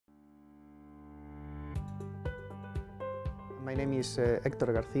My name is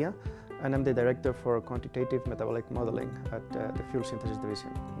Hector Garcia, and I'm the Director for Quantitative Metabolic Modeling at the Fuel Synthesis Division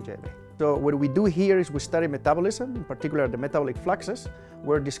in JBEI. So what we do here is we study metabolism, in particular the metabolic fluxes,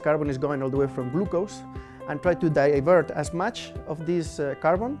 where this carbon is going all the way from glucose, and try to divert as much of this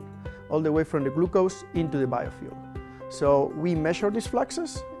carbon all the way from the glucose into the biofuel. So we measure these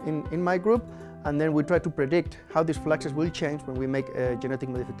fluxes in my group, and then we try to predict how these fluxes will change when we make genetic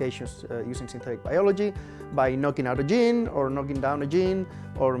modifications using synthetic biology by knocking out a gene or knocking down a gene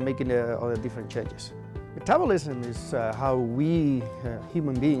or making other different changes. Metabolism is how we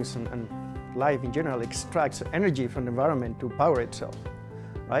human beings and life in general extracts energy from the environment to power itself,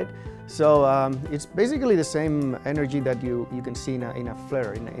 right? So it's basically the same energy that you can see in a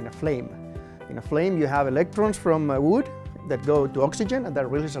flare, in a flame. In a flame you have electrons from wood that go to oxygen, and that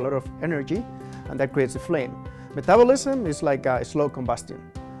releases a lot of energy, and that creates a flame. Metabolism is like a slow combustion,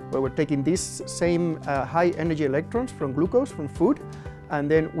 where we're taking these same high energy electrons from glucose, from food,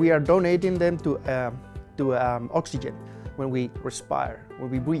 and then we are donating them to oxygen when we respire, when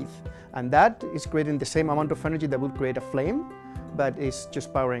we breathe. And that is creating the same amount of energy that will create a flame, but it's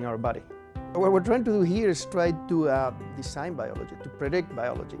just powering our body. What we're trying to do here is try to design biology, to predict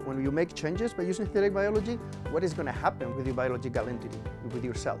biology. When you make changes by using synthetic biology, what is going to happen with your biological entity, with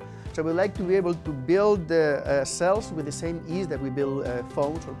your cell? So we like to be able to build cells with the same ease that we build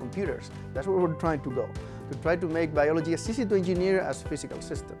phones or computers. That's where we're trying to go, to try to make biology as easy to engineer as physical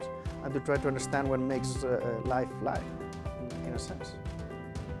systems, and to try to understand what makes life life, in a sense.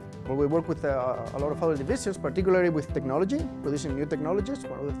 Well, we work with a lot of other divisions, particularly with technology, producing new technologies.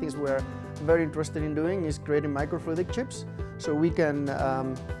 One of the things we're very interested in doing is creating microfluidic chips, so we can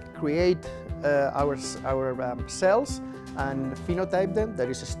create our cells and phenotype them, that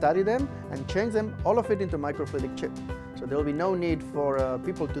is, study them and change them, all of it into microfluidic chip. So there will be no need for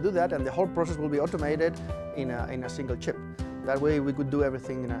people to do that, and the whole process will be automated in a single chip. That way we could do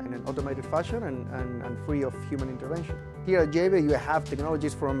everything in an automated fashion and free of human intervention. Here at JBEI you have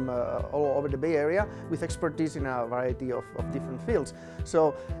technologies from all over the Bay Area with expertise in a variety of different fields.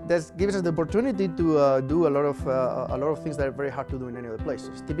 So that gives us the opportunity to do a lot of things that are very hard to do in any other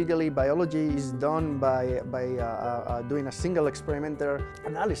places. Typically biology is done by doing a single experimental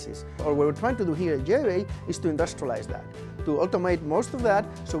analysis. Or what we're trying to do here at JBEI is to industrialize that, to automate most of that,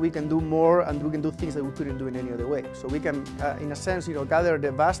 so we can do more and we can do things that we couldn't do in any other way. So we can, in a sense, gather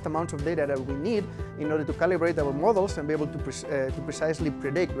the vast amounts of data that we need in order to calibrate our models and be able to precisely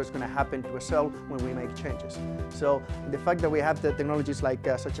predict what's going to happen to a cell when we make changes. So the fact that we have the technologies like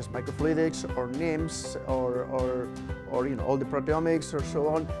such as microfluidics or NIMS or all the proteomics or so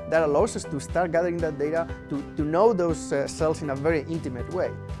on, that allows us to start gathering that data, to know those cells in a very intimate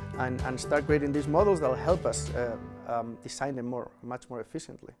way, and start creating these models that will help us design them much more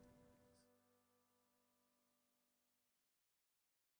efficiently.